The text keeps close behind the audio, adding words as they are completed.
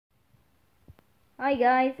Hi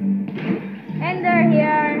guys, Ender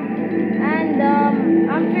here, and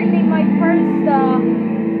I'm streaming my first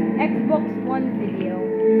Xbox One video.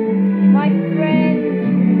 My friend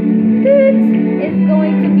Toot is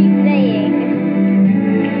going to be playing.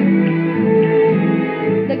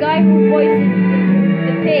 The guy who voices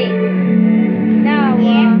the pig. Now,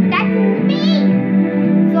 that's me!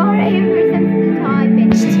 Sorry for some time.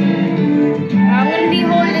 I'm gonna be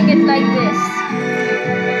holding it like this.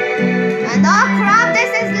 And oh crap, this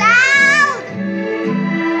is loud!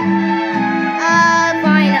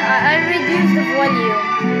 Fine, I'll reduce the volume.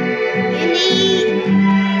 You need...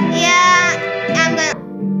 Yeah, I'm gonna...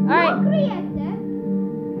 Alright. Create this.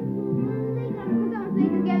 Because I'm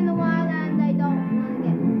playing this game in a while and I don't want to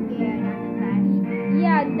get scared at the back.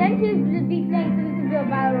 Yeah, then she'll be playing some to do a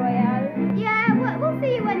battle royale. Yeah, we'll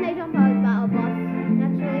see when they jump out of the battle bus,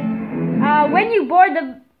 actually. When you board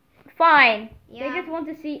the... Fine. Yeah. They just want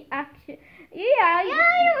to see action. Yeah, you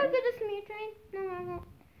could just mute train. No.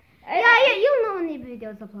 Yeah, you'll know when the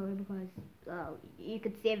video's uploaded because you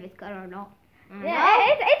could see if it's good or not. Yeah,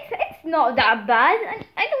 it's not that bad.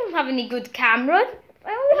 I don't have any good cameras.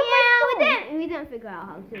 We didn't figure out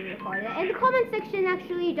how to record it. In the comment section,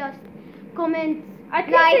 actually, just comment I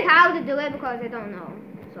think like how to do it because I don't know.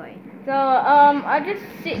 Sorry. So I just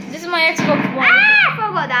see. This is my Xbox One. I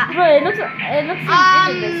forgot that. Bro, it looks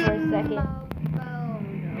invisible for a second.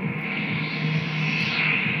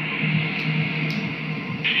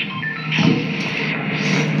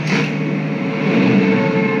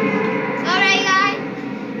 Alright, guys.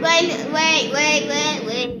 Wait.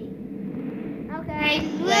 Okay.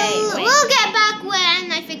 We'll get back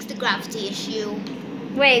when I fix the gravity issue.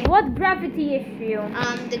 Wait, what gravity issue?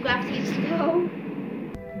 The gravity is low.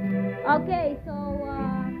 Okay, so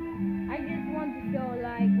I just want to show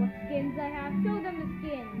like what skins I have. Show them the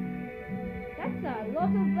skins. That's a lot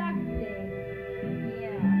of black things.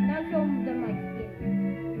 Yeah, now show them my skins.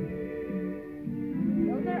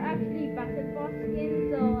 Those are actually battle boss skins,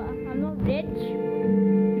 so I'm not rich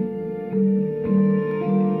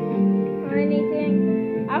or anything.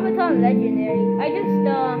 I'm a ton legendary. I just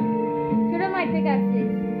show them my pickaxes.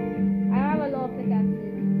 I have a lot of pickaxes.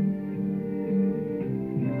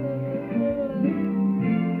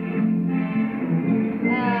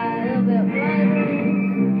 A little bit of rivals.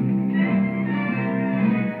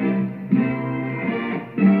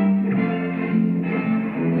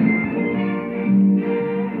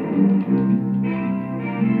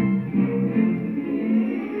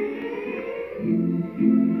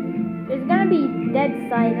 It's gonna be dead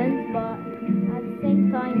silent, but at the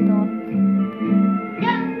same time not.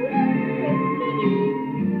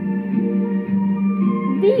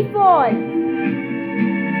 Default!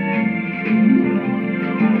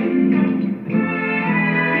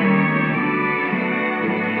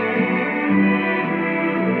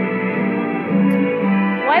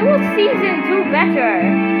 Why was season 2 better?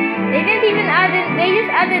 They didn't even they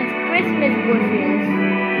just added Christmas bushes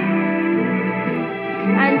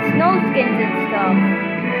and snow skins and stuff.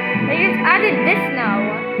 They just added this now.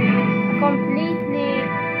 A completely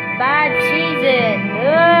bad season.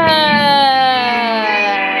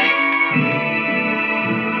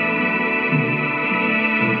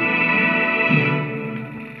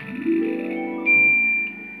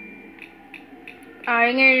 Are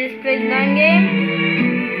you gonna just play the long game?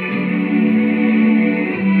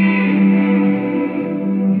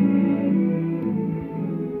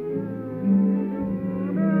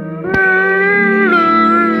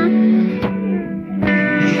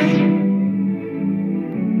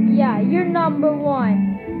 Yeah, you're number 1.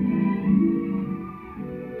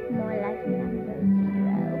 More like number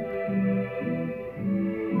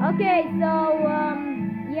 0. Okay, so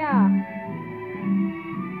yeah.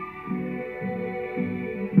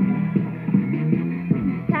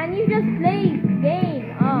 Can you just play game?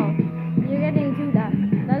 Oh, you're getting to that.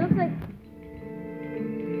 That looks like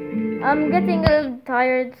I'm getting a little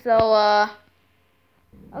tired, so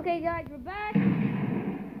okay guys, we're back.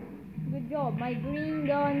 Good job. My green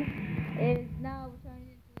gun is now turned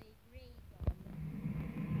into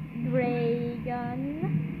a gray gun.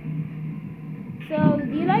 So,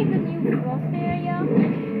 do you like the new frost area?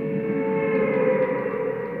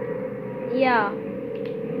 Yeah.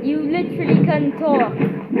 You literally can talk.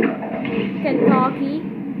 Kentucky.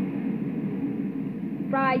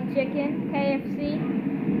 Fried chicken. KFC.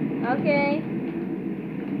 Okay.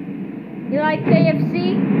 You like KFC?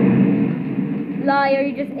 Liar,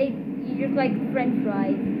 you just like French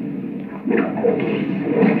fries.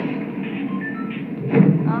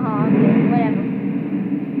 Okay, whatever.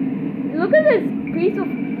 Look at this piece of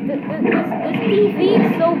this TV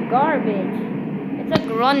is so garbage. It's a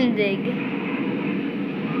Grundig.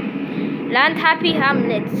 Land Happy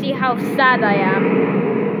Hamlet. See how sad I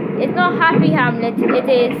am. It's not Happy Hamlet, it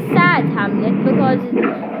is Sad Hamlet, because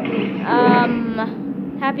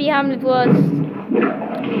Happy Hamlet was,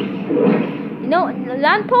 you know,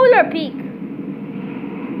 Land Polar Peak.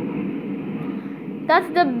 That's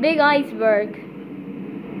the big iceberg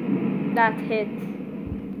that hit.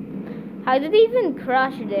 How did it even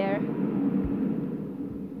crash there?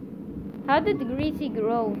 How did Greasy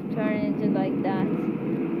Grove turn into like that?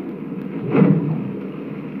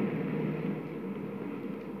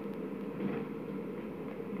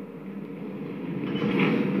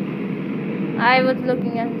 I was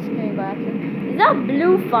looking at the screen by accident. Is that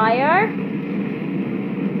blue fire?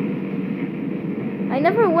 I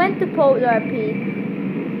never went to Polar Peak.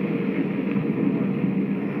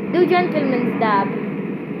 Do Gentleman's Dab.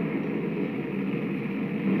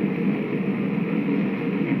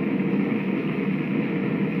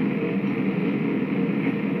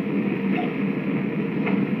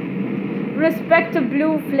 Respect to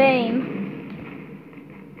Blue Flame.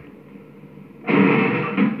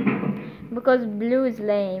 Because blue is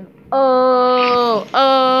lame. Oh.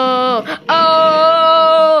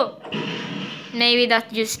 Maybe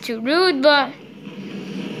that's just too rude, but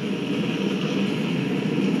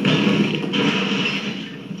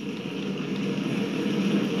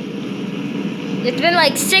it's been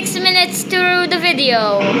like 6 minutes through the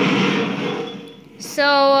video. So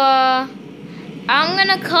I'm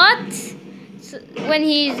gonna cut when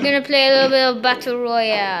he's gonna play a little bit of Battle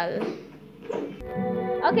Royale.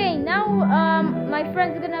 Okay, now my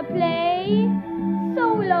friend's gonna play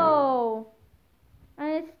solo, and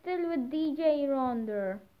it's still with DJ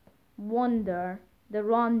Wonder, the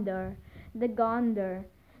Ronder, the Gonder,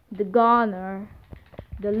 the Goner,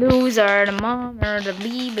 the Loser, the Mommer, the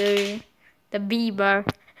Bieber.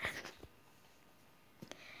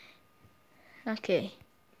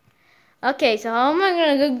 Okay, so how am I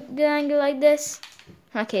gonna go the angle like this?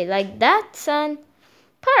 Okay, like that, son.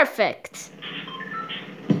 Perfect.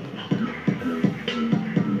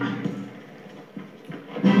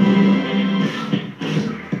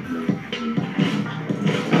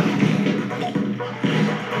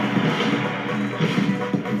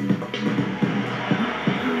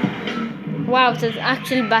 Wow, it's an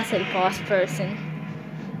actual battle pass person.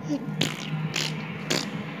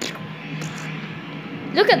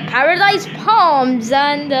 Look at Paradise Palms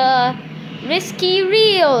and Risky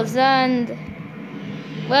Reels and,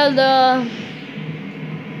 well,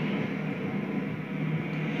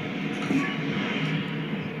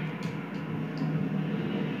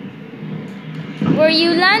 where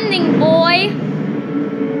you landing, boy?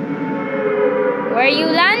 Where you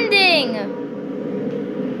landing?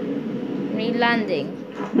 Where you landing?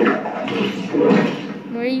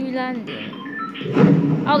 Where are you landing?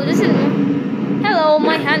 Oh, this is... Hello,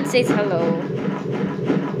 my hand says hello.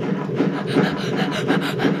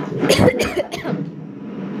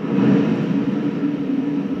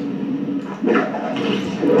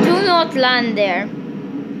 Do not land there.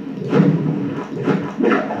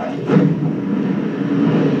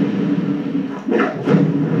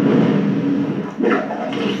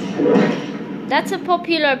 That's a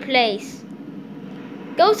popular place.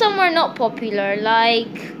 Go somewhere not popular,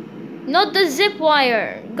 like not the zip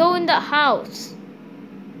wire. Go in the house.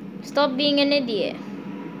 Stop being an idiot.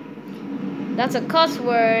 That's a cuss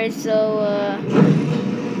word, so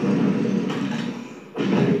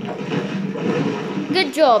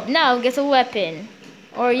good job. Now get a weapon,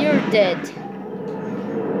 or you're dead.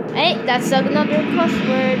 Hey, that's another cuss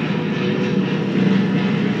word.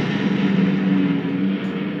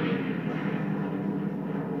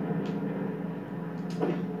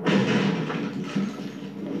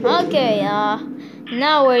 Okay,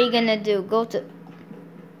 now what are you gonna do?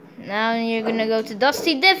 Now you're gonna go to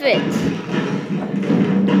Dusty Divot,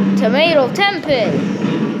 Tomato Temple,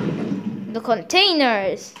 the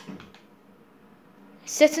containers,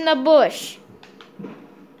 sit in a bush,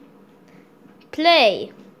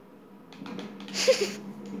 play,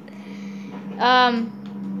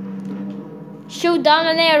 shoot down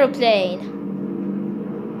an aeroplane.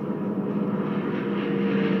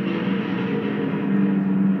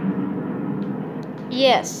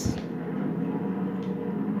 Yes.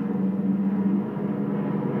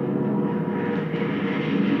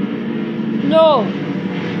 No.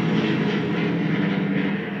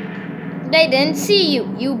 They didn't see you.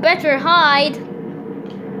 You better hide.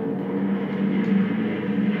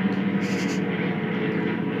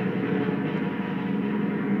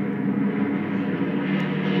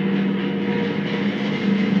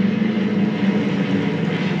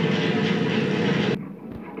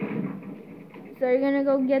 So you're gonna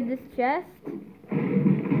go get this chest?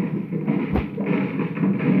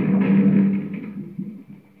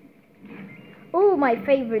 my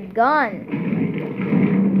favorite gun.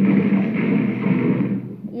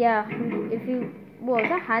 Yeah, if you... What was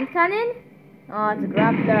that, hand cannon? Oh, it's a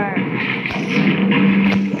grappler.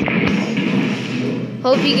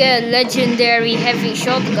 Hope you get a legendary heavy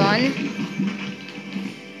shotgun.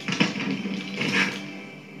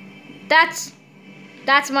 That's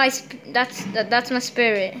my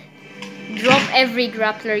spirit. Drop every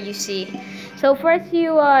grappler you see. So first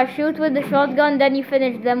you shoot with the shotgun, then you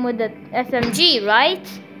finish them with the SMG, right?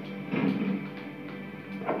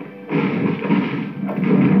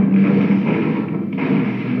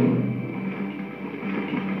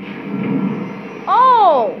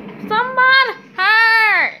 Oh, someone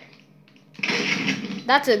hurt.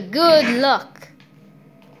 That's a good luck.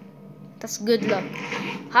 That's good luck.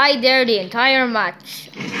 Hide there the entire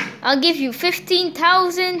match. I'll give you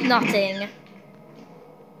 15,000 nothing.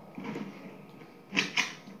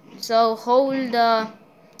 So hold,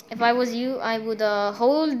 if I was you, I would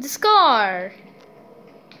hold the scar. I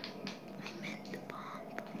meant the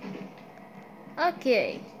bomb.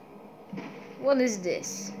 Okay. What is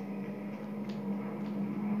this?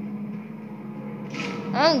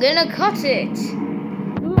 I'm gonna cut it.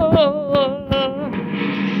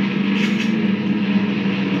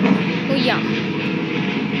 Hoo-yah.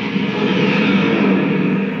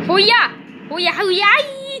 Hoo-yah! Hoo-yah! Hoo-yah!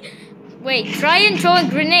 Wait, try and throw a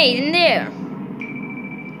grenade in there.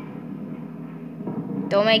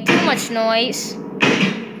 Don't make too much noise.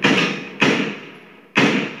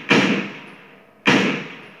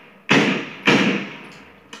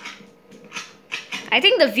 I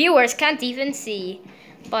think the viewers can't even see,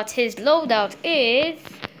 but his loadout is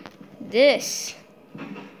this.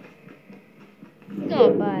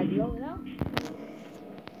 Not bad loadout.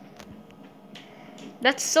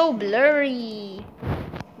 That's so blurry.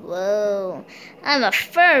 Whoa, I'm a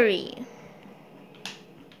furry.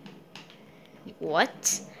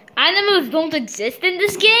 What? Animals don't exist in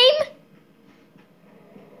this game?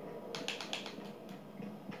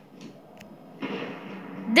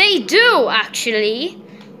 They do, actually.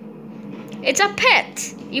 It's a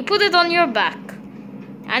pet. You put it on your back.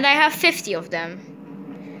 And I have 50 of them.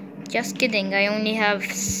 Just kidding, I only have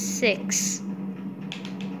 6.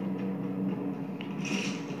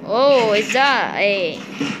 Oh, is that a...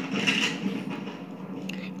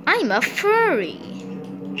 I'm a furry.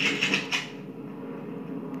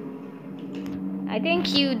 I think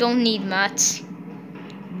you don't need mats.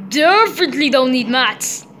 Definitely don't need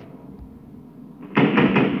mats.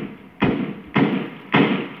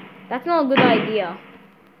 That's not a good idea.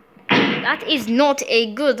 That is not a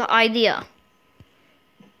good idea.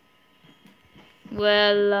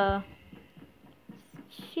 Well,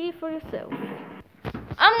 see for yourself.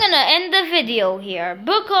 I'm gonna end the video here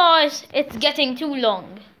because it's getting too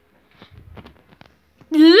long.